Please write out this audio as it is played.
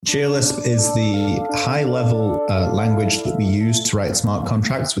Chia-Lisp is the high-level language that we use to write smart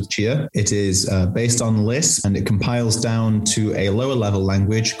contracts with Chia. It is based on Lisp, and it compiles down to a lower-level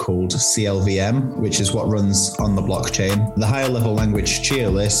language called CLVM, which is what runs on the blockchain. The higher-level language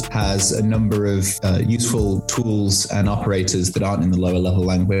Chia-Lisp has a number of useful tools and operators that aren't in the lower-level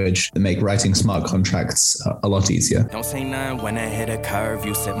language that make writing smart contracts a lot easier. Don't say none when I hit a curve.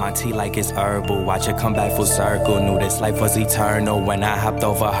 You sip my tea like it's herbal. Watch it come back full circle. Knew this life was eternal when I hopped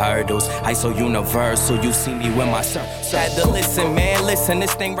over hurdles. I so universal, you see me with my shirt. Had to listen, man, listen.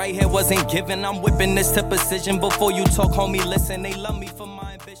 This thing right here wasn't given. I'm whipping this to precision. Before you talk, homie, listen. They love me for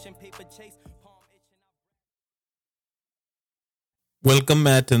my ambition. Paper chase. Welcome,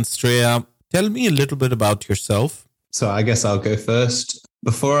 Matt and Shreya. Tell me a little bit about yourself. So I guess I'll go first.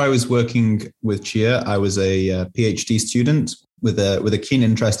 Before I was working with Chia, I was a PhD student with a keen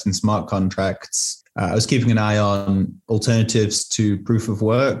interest in smart contracts. I was keeping an eye on alternatives to proof of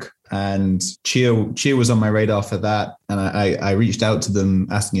work, and Chia was on my radar for that. And I reached out to them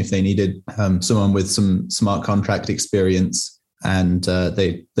asking if they needed someone with some smart contract experience, and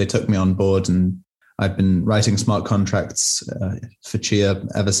they took me on board, and I've been writing smart contracts for Chia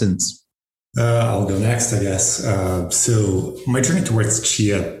ever since. I'll go next, I guess. So my journey towards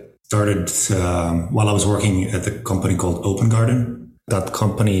Chia started while I was working at a company called Open Garden. That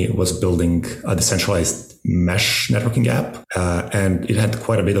company was building a decentralized mesh networking app, and it had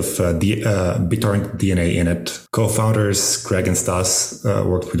quite a bit of BitTorrent DNA in it. Co-founders Greg and Stas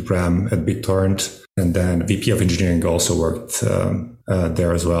worked with Bram at BitTorrent, and then VP of engineering also worked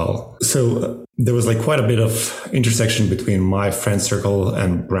there as well. So there was like quite a bit of intersection between my friend circle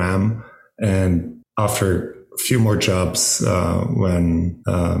and Bram. And after a few more jobs, when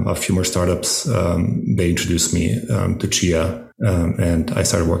a few more startups, they introduced me to Chia, and I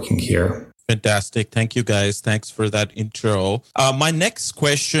started working here. Fantastic. Thank you, guys. Thanks for that intro. My next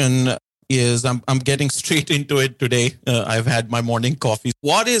question is, I'm getting straight into it today. I've had my morning coffee.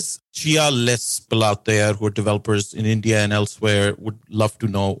 What is Chia-Lisp out there who are developers in India and elsewhere would love to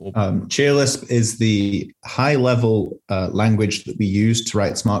know? Chia-Lisp is the high-level language that we use to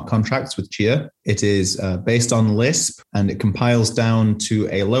write smart contracts with Chia. It is based on Lisp, and it compiles down to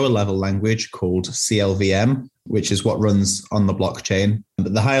a lower-level language called CLVM, which is what runs on the blockchain.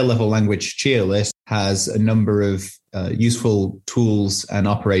 But the higher-level language Chia-Lisp has a number of useful tools and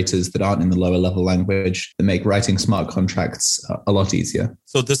operators that aren't in the lower-level language that make writing smart contracts a lot easier.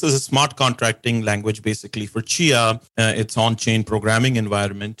 So this is a smart contracting language basically for Chia. It's on-chain programming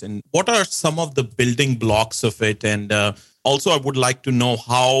environment. And what are some of the building blocks of it? And also, I would like to know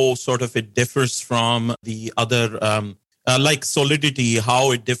how sort of it differs from the other, like Solidity,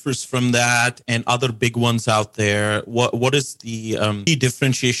 how it differs from that and other big ones out there. What is the key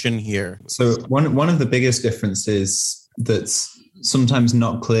differentiation here? So one of the biggest differences that's sometimes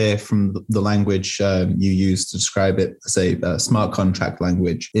not clear from the language you use to describe it, say smart contract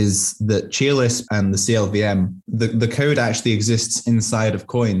language, is that Chia-Lisp and the CLVM, the code actually exists inside of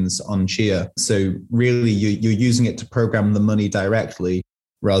coins on Chia. So really you're using it to program the money directly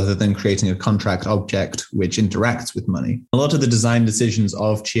rather than creating a contract object which interacts with money. A lot of the design decisions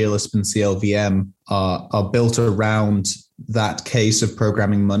of Chia-Lisp and CLVM are built around that case of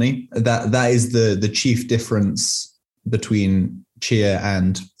programming money. That is the chief difference between Chia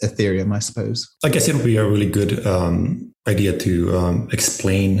and Ethereum, I suppose. I guess it would be a really good idea to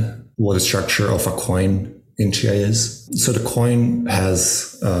explain what the structure of a coin in Chia is. So the coin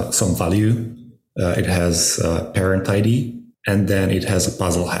has some value. It has parent ID, and then it has a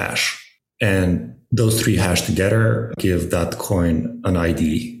puzzle hash. And those three hash together give that coin an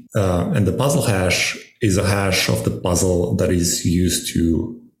ID. And the puzzle hash is a hash of the puzzle that is used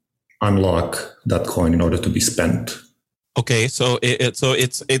to unlock that coin in order to be spent. Okay, so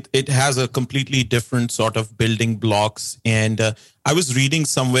it has a completely different sort of building blocks. And I was reading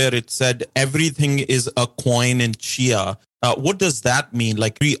somewhere it said everything is a coin in Chia. What does that mean?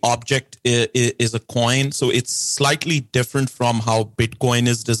 Like every object is a coin. So it's slightly different from how Bitcoin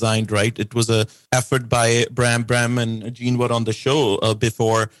is designed, right? It was a effort by Bram and Gene were on the show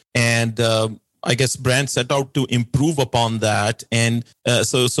before. And I guess Bram set out to improve upon that. And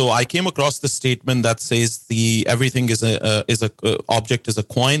so I came across the statement that says everything is a object is a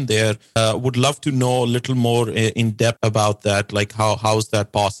coin there. Would love to know a little more in depth about that. Like how is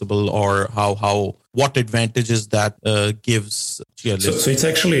that possible, or what advantages that gives Chia-Lisp? So it's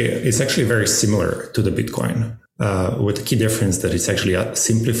actually very similar to the Bitcoin, with the key difference that it's actually a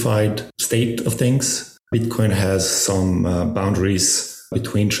simplified state of things. Bitcoin has some boundaries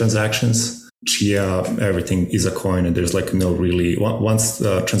between transactions. Chia, everything is a coin, and there's like no really, once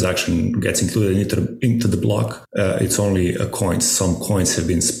the transaction gets included into the block, it's only a coin. Some coins have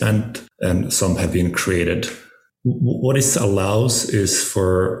been spent and some have been created. What this allows is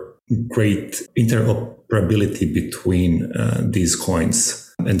for great interoperability between these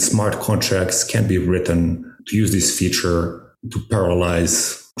coins, and smart contracts can be written to use this feature to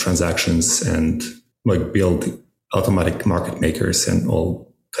parallelize transactions and like build automatic market makers and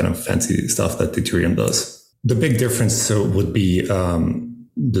all kind of fancy stuff that Ethereum does. The big difference would be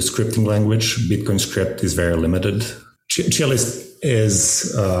the scripting language. Bitcoin script is very limited. Chia-List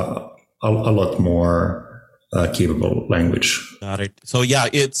is a lot more capable language. Got it. So yeah,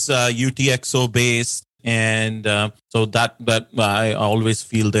 it's UTXO based. And so that I always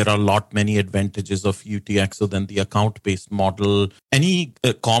feel there are many advantages of UTXO than the account-based model. Any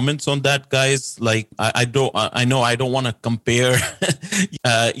comments on that, guys? Like I know I don't want to compare,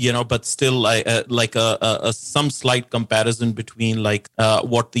 but still some slight comparison between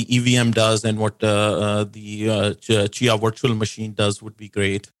what the EVM does and what the Chia virtual machine does would be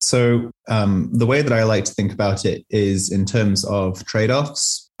great. So the way that I like to think about it is in terms of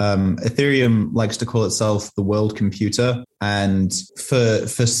trade-offs. Ethereum likes to call itself the world computer. And for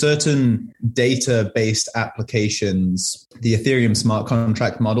certain data-based applications, the Ethereum smart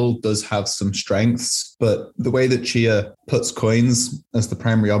contract model does have some strengths. But the way that Chia puts coins as the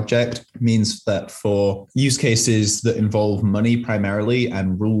primary object means that for use cases that involve money primarily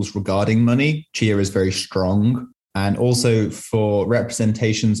and rules regarding money, Chia is very strong. And also for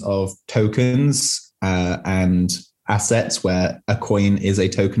representations of tokens and assets where a coin is a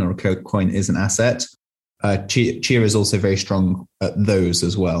token or a coin is an asset. Chia is also very strong at those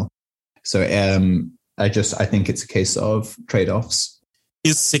as well. So I think it's a case of trade-offs.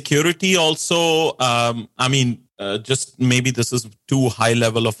 Is security also, just maybe this is too high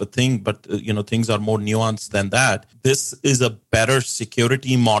level of a thing, but things are more nuanced than that. This is a better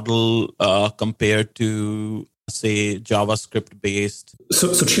security model compared to, say, JavaScript based.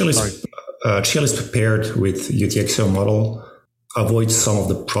 So Chia-List prepared with UTXO model avoids some of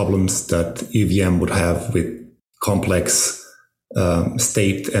the problems that EVM would have with complex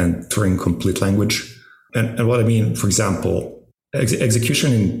state and Turing complete language. And what I mean, for example,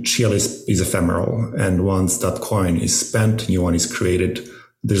 execution in Chia-List is ephemeral. And once that coin is spent, new one is created.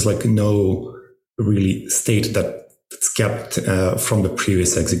 There's no really state that's kept from the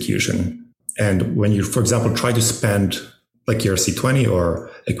previous execution. And when you, for example, try to spend ERC20 or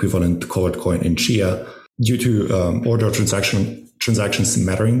equivalent colored coin in Chia, due to order of transactions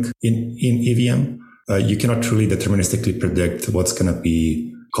mattering in EVM, you cannot really deterministically predict what's going to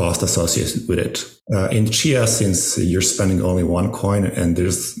be cost associated with it. In Chia, since you're spending only one coin and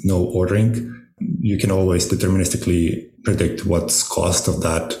there's no ordering, you can always deterministically predict what's cost of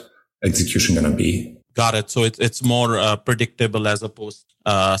that execution going to be. Got it. So it's more predictable as opposed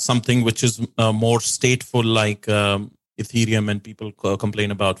something which is more stateful, like Ethereum and people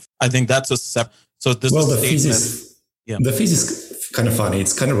complain about. I think that's so this. Well, the fees is kind of funny.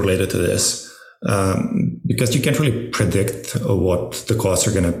 It's kind of related to this because you can't really predict what the costs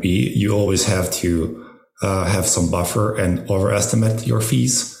are going to be. You always have to have some buffer and overestimate your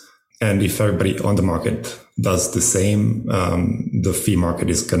fees. And if everybody on the market does the same, the fee market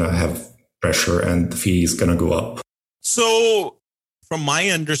is going to have pressure and the fee is going to go up. So from my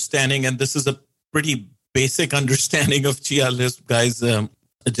understanding, and this is a pretty basic understanding of Chia-List, guys,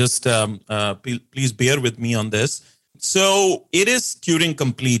 please bear with me on this. So it is Turing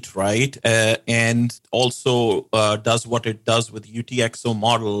complete, right? And also does what it does with UTXO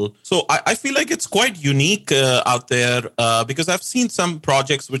model. So I feel like it's quite unique out there because I've seen some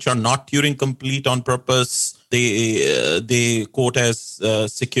projects which are not Turing complete on purpose. They quote as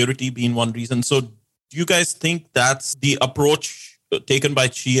security being one reason. So do you guys think that's the approach taken by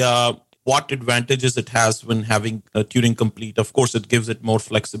Chia? What advantages it has when having a Turing complete? Of course, it gives it more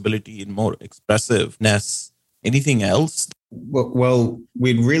flexibility and more expressiveness. Anything else? Well,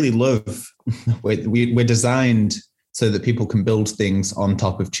 we'd really love, we're designed so that people can build things on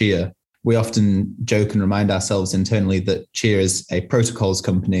top of Chia. We often joke and remind ourselves internally that Chia is a protocols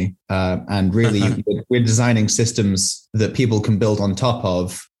company. And really, we're designing systems that people can build on top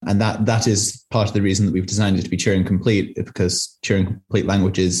of. And that is part of the reason that we've designed it to be Turing complete, because Turing complete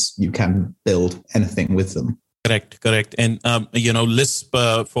languages, you can build anything with them. Correct. And, Lisp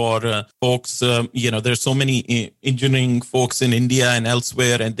for folks, there's so many engineering folks in India and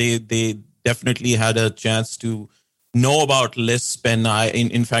elsewhere, and they definitely had a chance to know about Lisp. And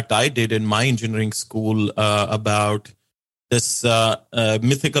in fact, I did in my engineering school about this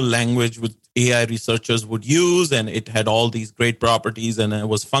mythical language with AI researchers would use, and it had all these great properties, and it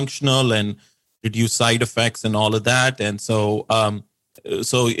was functional, and reduce side effects and all of that. And so,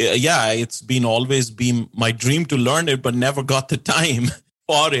 it's always been my dream to learn it, but never got the time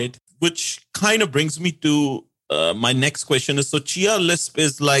for it, which kind of brings me to my next question is, so Chia Lisp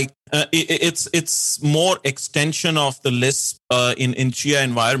is like, it's more extension of the Lisp in Chia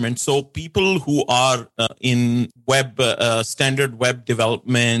environment. So people who are in web, standard web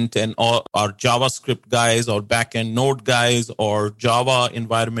development and are JavaScript guys or backend Node guys or Java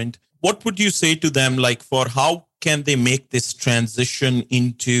environment, what would you say to them, like, for how can they make this transition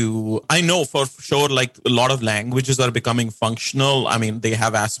into, I know for sure, like a lot of languages are becoming functional. I mean, they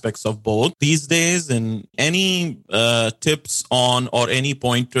have aspects of both these days. And any tips on or any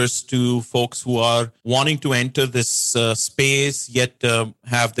pointers to folks who are wanting to enter this space, yet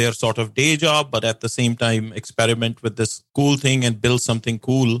have their sort of day job, but at the same time experiment with this cool thing and build something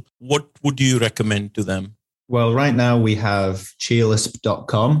cool? What would you recommend to them? Well, right now we have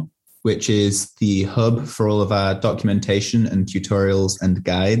chialisp.com, which is the hub for all of our documentation and tutorials and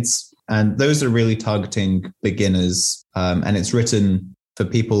guides. And those are really targeting beginners. And it's written for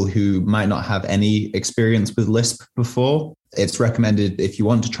people who might not have any experience with Lisp before. It's recommended if you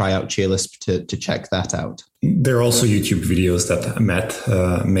want to try out ChiaLisp to check that out. There are also YouTube videos that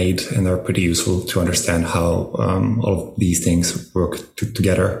Matt made, and they're pretty useful to understand how all of these things work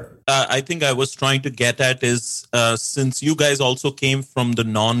together. I think I was trying to get at is, since you guys also came from the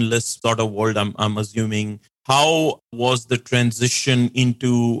non-Lisp sort of world, I'm assuming, how was the transition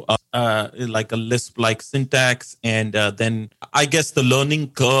into like a Lisp-like syntax? And then I guess the learning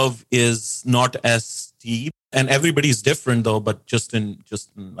curve is not as steep, and everybody's different though, but just in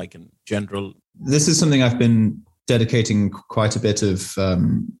general. This is something I've been dedicating quite a bit of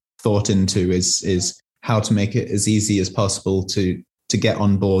thought into is how to make it as easy as possible to get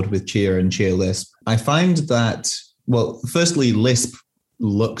on board with Chia and ChiaLisp. I find that, well, firstly, Lisp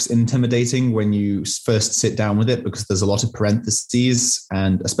looks intimidating when you first sit down with it because there's a lot of parentheses,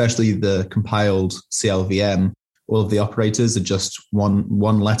 and especially the compiled CLVM, all of the operators are just one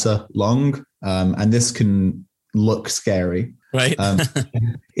letter long, and this can look scary. Right.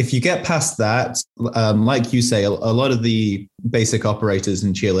 If you get past that, like you say, a lot of the basic operators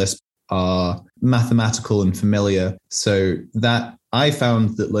in ChiaLisp are mathematical and familiar, so that I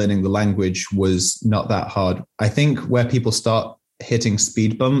found that learning the language was not that hard. I think where people start hitting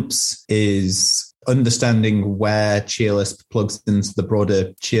speed bumps is understanding where ChiaLisp plugs into the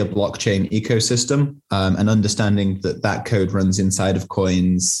broader Chia blockchain ecosystem, and understanding that code runs inside of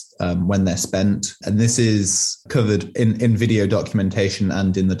coins when they're spent. And this is covered in video documentation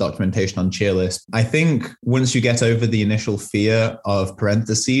and in the documentation on ChiaLisp. I think once you get over the initial fear of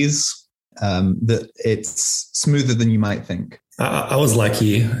parentheses, that it's smoother than you might think. I was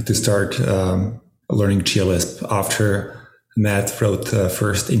lucky to start learning ChiaLisp after Matt wrote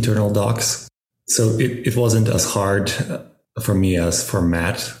first internal docs. So it wasn't as hard for me as for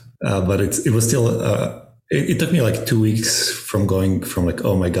Matt, but it was still, it took me like 2 weeks from going from like,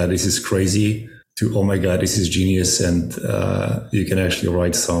 oh my God, this is crazy, to, oh my God, this is genius. And you can actually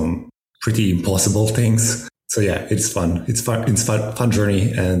write some pretty impossible things. So yeah, it's fun. It's fun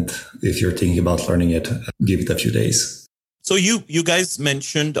journey. And if you're thinking about learning it, give it a few days. So you guys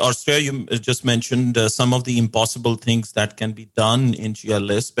mentioned, or Shreya, you just mentioned some of the impossible things that can be done in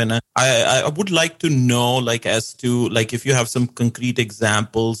ChiaLisp. And I would like to know, like, as to, like, if you have some concrete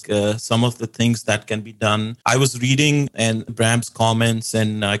examples, some of the things that can be done. I was reading and Bram's comments,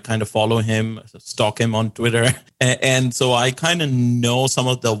 and I kind of follow him, stalk him on Twitter. And so I kind of know some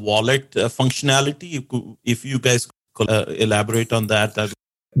of the wallet functionality. If you guys could elaborate on that.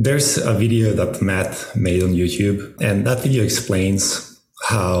 There's a video that Matt made on YouTube, and that video explains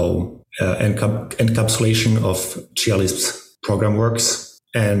how encapsulation of ChiaLisp's program works.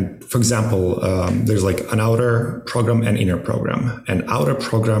 And for example, there's like an outer program and inner program. An outer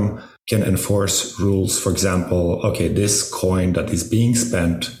program can enforce rules. For example, okay, this coin that is being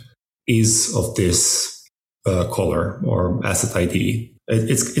spent is of this color or asset ID.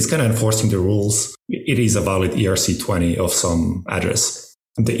 It's kind of enforcing the rules. It is a valid ERC20 of some address.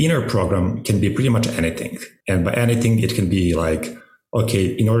 The inner program can be pretty much anything. And by anything, it can be like, okay,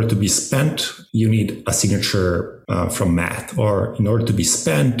 in order to be spent, you need a signature from Matt. Or in order to be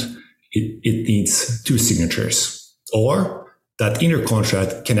spent, it needs 2 signatures. Or that inner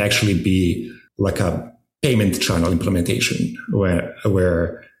contract can actually be like a payment channel implementation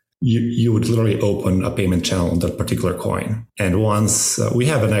where you would literally open a payment channel on that particular coin. And once we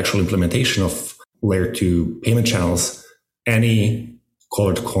have an actual implementation of layer 2 payment channels, any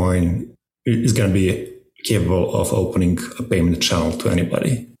colored coin is going to be capable of opening a payment channel to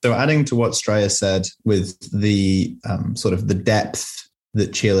anybody. So adding to what Shreya said with the sort of the depth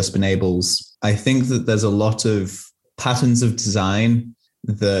that Chia enables. I think that there's a lot of patterns of design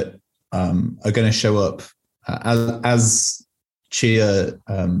that are going to show up as Chia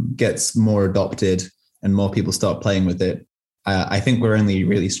gets more adopted and more people start playing with it. I think we're only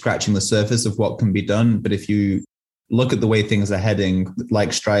really scratching the surface of what can be done. But if you look at the way things are heading, like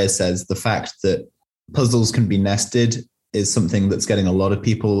Straya says, the fact that puzzles can be nested is something that's getting a lot of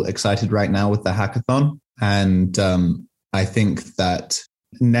people excited right now with the hackathon. And I think that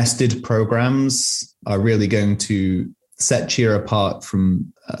nested programs are really going to set Chia apart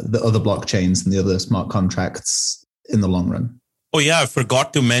from the other blockchains and the other smart contracts in the long run. Oh, yeah, I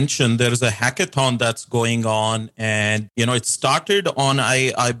forgot to mention there's a hackathon that's going on. And, it started on,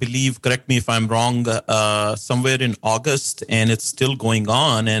 I believe, correct me if I'm wrong, somewhere in August, and it's still going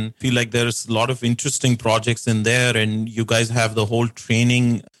on. And I feel like there's a lot of interesting projects in there. And you guys have the whole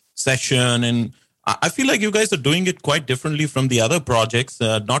training session. And I feel like you guys are doing it quite differently from the other projects,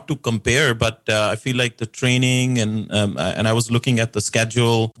 not to compare, but I feel like the training and I was looking at the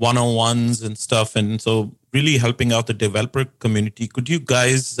schedule, one-on-ones and stuff. And so really helping out the developer community. Could you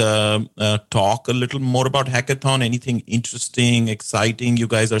guys talk a little more about Hackathon? Anything interesting, exciting you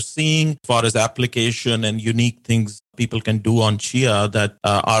guys are seeing as far as application and unique things people can do on Chia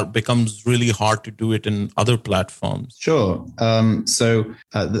that becomes really hard to do it in other platforms? Sure. So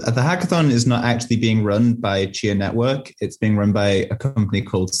the hackathon is not actually being run by Chia Network. It's being run by a company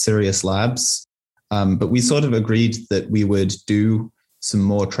called Sirius Labs. But we sort of agreed that we would do some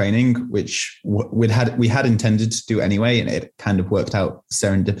more training, which we had intended to do anyway, and it kind of worked out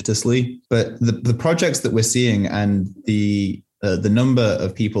serendipitously. But the projects that we're seeing and the number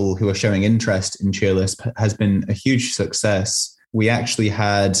of people who are showing interest in ChiaLisp has been a huge success. We actually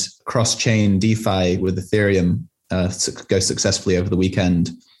had cross-chain DeFi with Ethereum go successfully over the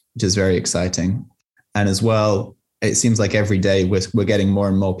weekend, which is very exciting. And as well, it seems like every day we're getting more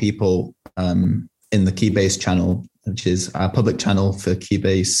and more people in the Keybase channel, which is our public channel for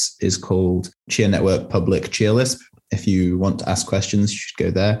Keybase, is called Chia Network Public ChiaLisp. If you want to ask questions, you should go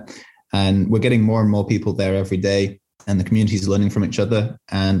there. And we're getting more and more people there every day, and the community is learning from each other.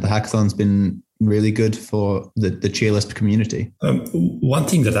 And the hackathon's been really good for the ChiaLisp community. One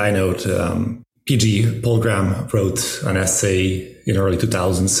thing that I note, PG Paul Graham wrote an essay in early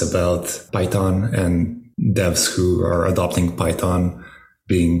 2000s about Python and devs who are adopting Python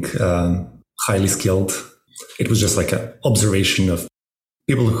being highly skilled. It was just like an observation of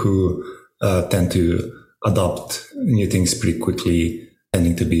people who tend to adopt new things pretty quickly,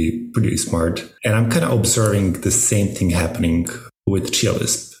 tending to be pretty smart. And I'm kind of observing the same thing happening with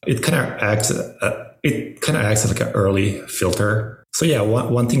ChiaLisp. It kind of acts as like an early filter. So yeah,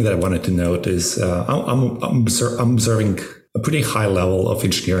 one thing that I wanted to note is I'm observing a pretty high level of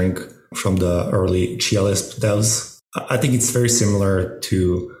engineering from the early ChiaLisp devs. I think it's very similar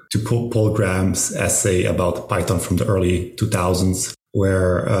to Paul Graham's essay about Python from the early 2000s,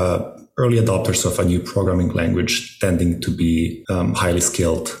 where early adopters of a new programming language tending to be highly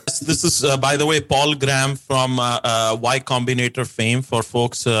skilled. This is, by the way, Paul Graham from Y Combinator fame. For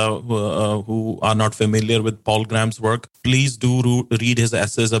folks who are not familiar with Paul Graham's work, please do read his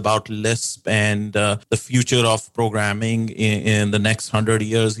essays about Lisp and the future of programming in the next 100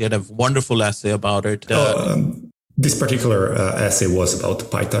 years. He had a wonderful essay about it. This particular essay was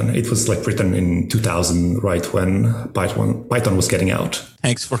about Python. It was like written in 2000, right when Python was getting out.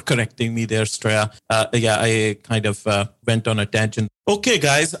 Thanks for correcting me there, Straya. I kind of went on a tangent. Okay,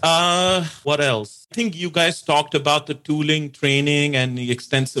 guys, what else? I think you guys talked about the tooling training and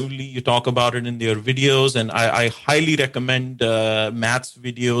extensively you talk about it in your videos. And I highly recommend Matt's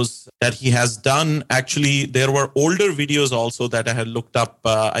videos that he has done. Actually, there were older videos also that I had looked up,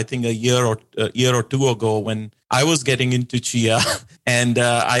 I think a year or two ago when I was getting into Chia. And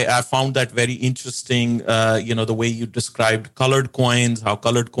I found that very interesting, the way you described colored coins, how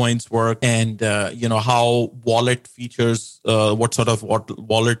colored coins work, and, how wallet features, what sort of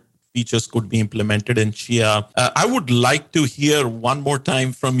wallet features could be implemented in Chia. I would like to hear one more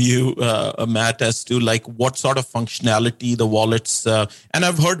time from you, Matt, as to like what sort of functionality the wallets, and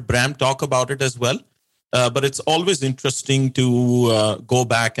I've heard Bram talk about it as well. But it's always interesting to go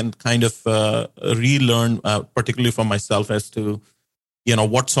back and kind of relearn, particularly for myself, as to,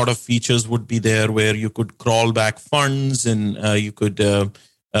 what sort of features would be there where you could crawl back funds and you could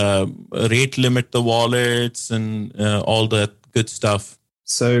rate limit the wallets and all that good stuff.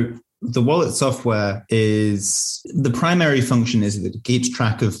 So the wallet software is, the primary function is that it keeps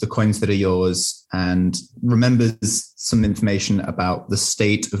track of the coins that are yours and remembers some information about the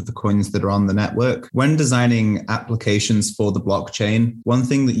state of the coins that are on the network. When designing applications for the blockchain, one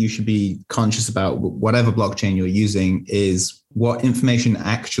thing that you should be conscious about, whatever blockchain you're using, is what information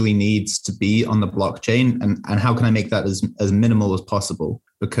actually needs to be on the blockchain, and how can I make that as minimal as possible?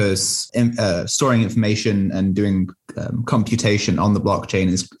 Because storing information and doing computation on the blockchain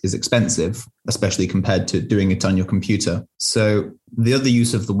is expensive, especially compared to doing it on your computer. So the other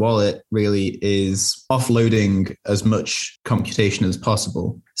use of the wallet really is offloading as much computation as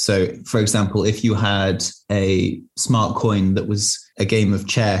possible. So, for example, if you had a smart coin that was a game of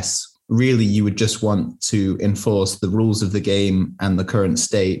chess, really you would just want to enforce the rules of the game and the current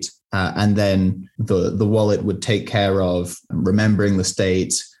state. And then the wallet would take care of remembering the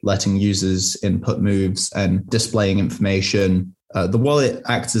state, letting users input moves and displaying information. The wallet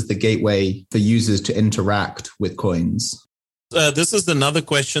acts as the gateway for users to interact with coins. This is another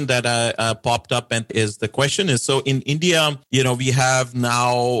question that popped up, and the question is, so in India, we have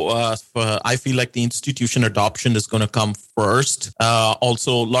now, I feel like the institution adoption is going to come first.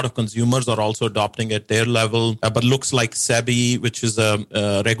 Also, a lot of consumers are also adopting at their level, but looks like SEBI, which is a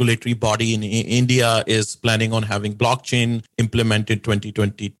regulatory body in India, is planning on having blockchain implemented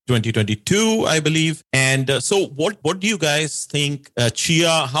 2022, I believe. And so what do you guys think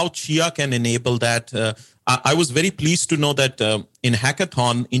how Chia can enable that? I was very pleased to know that in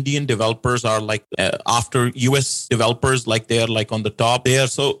Hackathon, Indian developers are after US developers, they are on the top there.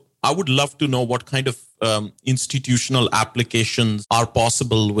 So I would love to know what kind of institutional applications are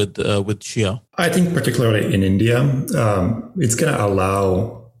possible with Chia. I think particularly in India, it's going to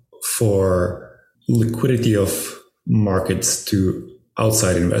allow for liquidity of markets to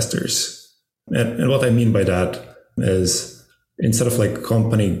outside investors. And what I mean by that is, instead of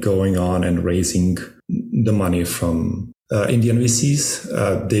company going on and raising the money from Indian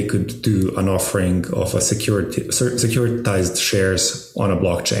VCs, they could do an offering of a securitized shares on a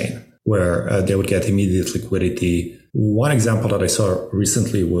blockchain where they would get immediate liquidity. One example that I saw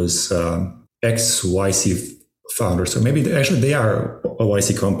recently was ex-YC founders, or maybe they are a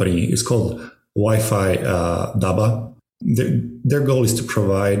YC company. It's called Wi-Fi Daba. Their goal is to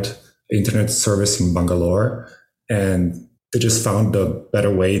provide internet service in Bangalore, and they just found a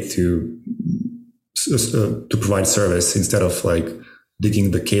better way to provide service. Instead of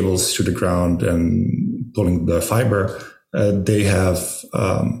digging the cables to the ground and pulling the fiber, they have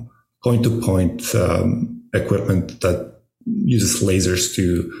point-to-point equipment that uses lasers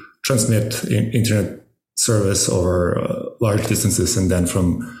to transmit internet service over large distances, and then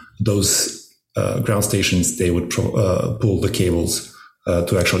from those ground stations they would pull the cables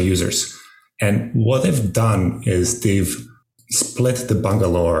to actual users. And what they've done is they've split the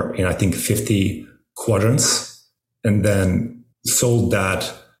Bangalore in, I think, 50 quadrants, and then sold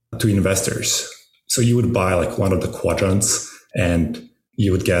that to investors. So you would buy one of the quadrants, and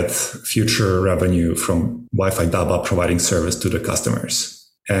you would get future revenue from Wi-Fi Daba providing service to the customers.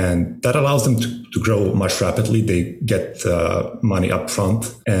 And that allows them to grow much rapidly. They get money up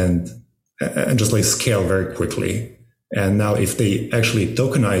front and just scale very quickly. And now if they actually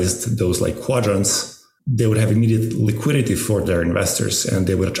tokenized those quadrants, they would have immediate liquidity for their investors, and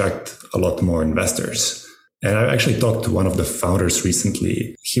they would attract a lot more investors. And I actually talked to one of the founders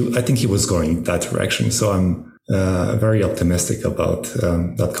recently. I think he was going that direction. So I'm very optimistic about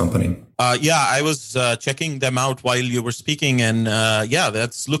that company. I was checking them out while you were speaking, and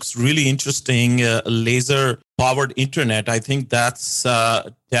that looks really interesting. Laser-powered internet. I think that's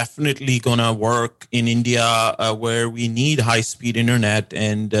definitely going to work in India, where we need high-speed internet,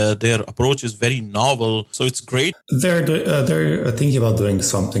 and their approach is very novel. So it's great. They're thinking about doing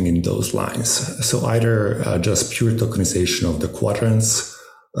something in those lines. So either just pure tokenization of the quadrants,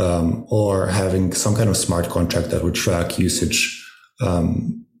 or having some kind of smart contract that would track usage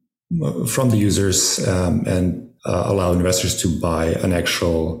from the users and allow investors to buy an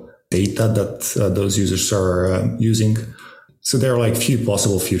actual data that those users are using. So there are few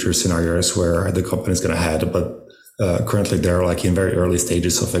possible future scenarios where the company is going to head, but currently they're in very early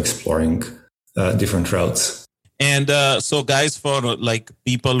stages of exploring different routes. And so guys, for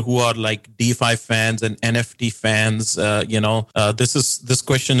people who are DeFi fans and NFT fans, this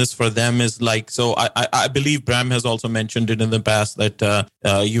question is for them, is so I believe Bram has also mentioned it in the past that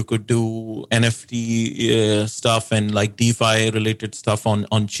you could do NFT stuff and DeFi related stuff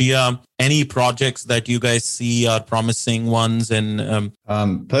on Chia. Any projects that you guys see are promising ones? And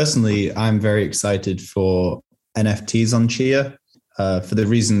personally, I'm very excited for NFTs on Chia. For the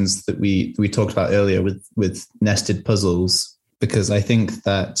reasons that we talked about earlier with nested puzzles. because I think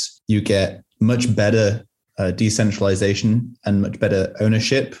that you get much better decentralization and much better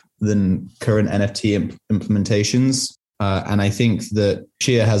ownership than current NFT implementations. And I think that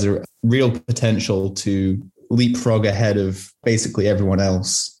Chia has a real potential to leapfrog ahead of basically everyone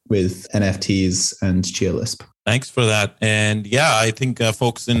else with NFTs and ChiaLisp. Thanks for that. And yeah, I think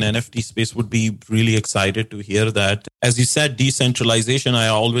folks in NFT space would be really excited to hear that. As you said, decentralization, I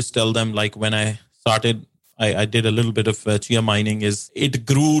always tell them, like when I started, I did a little bit of Chia mining, is it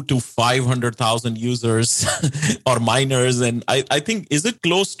grew to 500,000 users or miners. And I think, is it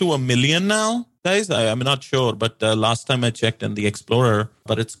close to 1 million now, guys? I'm not sure, but last time I checked in the Explorer,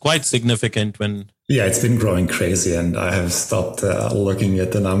 but it's quite significant when... Yeah, it's been growing crazy, and I have stopped looking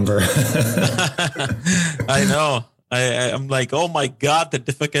at the number. I know. I'm like, oh my God, the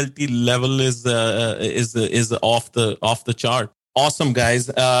difficulty level is off the chart. Awesome, guys.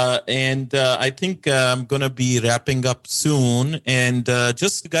 And I think I'm going to be wrapping up soon. And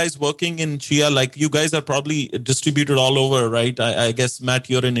just guys working in Chia, like you guys are probably distributed all over, right? I guess, Matt,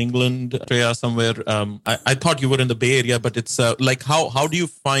 you're in England, Treya somewhere. I thought you were in the Bay Area, but it's like, how do you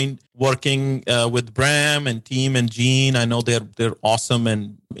find working with Bram and team and Gene? I know they're awesome.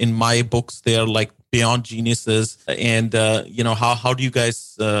 And in my books, they're like beyond geniuses. And, how do you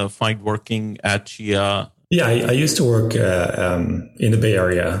guys find working at Chia? Yeah, I used to work in the Bay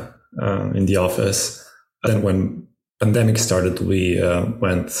Area in the office. Then when pandemic started, we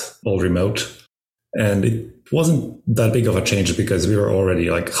went all remote. And it wasn't that big of a change because we were already,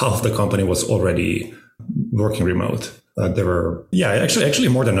 like, half the company was already working remote. There were, actually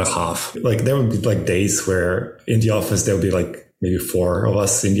more than a half. Like, there would be like days where in the office, there would be like maybe 4 of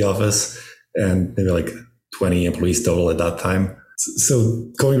us in the office and maybe like 20 employees total at that time. So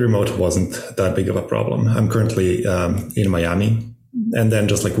going remote wasn't that big of a problem. I'm currently in Miami, and then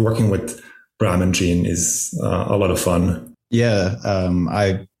just like working with Bram and Gene is a lot of fun. Yeah,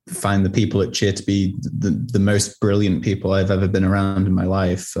 I find the people at Chia to be the most brilliant people I've ever been around in my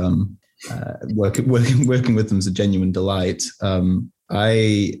life. Working with them is a genuine delight.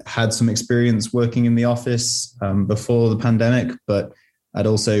 I had some experience working in the office before the pandemic, but I'd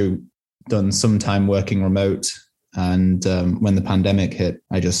also done some time working remote. And when the pandemic hit,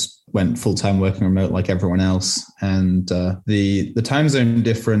 I just went full-time working remote like everyone else. And the time zone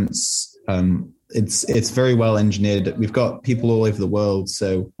difference, it's very well engineered. We've got people all over the world,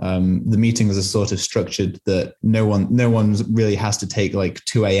 so the meetings are sort of structured that no one really has to take like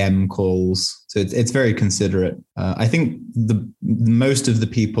 2 a.m. calls. So it's very considerate. I think the most of the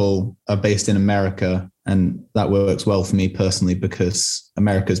people are based in America, and that works well for me personally because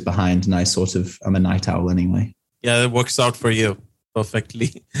America's behind, and I'm a night owl anyway. Yeah, it works out for you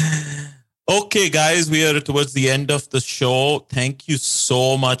perfectly. Okay, guys, we are towards the end of the show. Thank you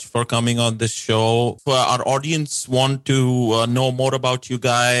so much for coming on this show. For our audience want to know more about you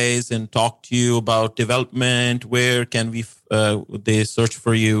guys and talk to you about development, where can they search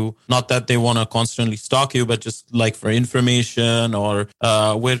for you? Not that they want to constantly stalk you, but just like for information or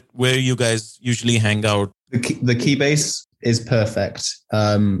where you guys usually hang out. The Keybase is perfect.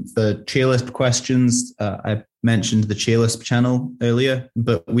 For ChiaLisp questions, I mentioned the ChiaLisp channel earlier,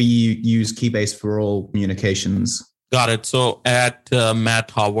 but we use Keybase for all communications. Got it. So at Matt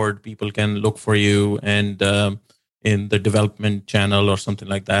Howard, people can look for you and in the development channel or something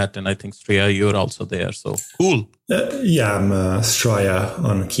like that. And I think Straya, you're also there. So cool. I'm Straya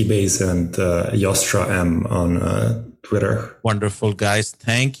on Keybase and Yostra M on Twitter. Wonderful, guys.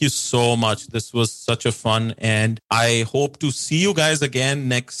 Thank you so much. This was such a fun, and I hope to see you guys again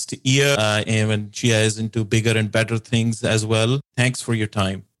next year and when Chia is into bigger and better things as well. Thanks for your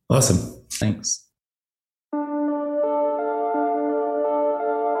time. Awesome. Thanks.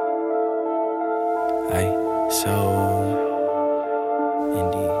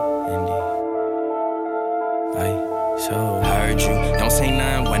 Heard you. Don't say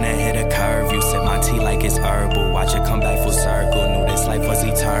nothing when I hit a curve. You sip my tea like it's herbal. Watch it come back full circle. Knew this life was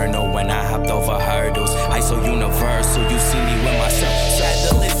eternal when I hopped over hurdles. I so universal. You see me with myself. Sad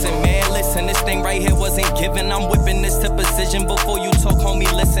to listen, man. Listen, this thing right here wasn't given. I'm whipping this to precision. Before you talk,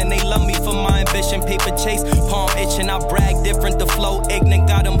 homie, listen. They love me for my ambition. Paper chase, palm itching. I brag different. The flow ignorant.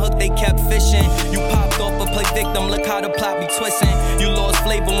 Got them hooked, they kept fishing. You popped off but play victim. Look how the plot be twisting. You lost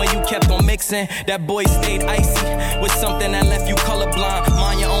flavor when you kept on mixing. That boy stayed icy with something that left you colorblind.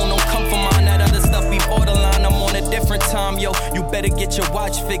 Mind your own, don't come for mine. That other stuff be borderline. I'm on a different time, yo. You better get your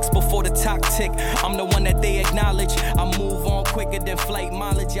watch fixed before the clock tick. I'm the one that they acknowledge. I move on quicker than flight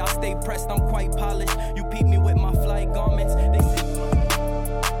mileage. Y'all stay pressed, I'm quite polished. You peep me with my flight garments. They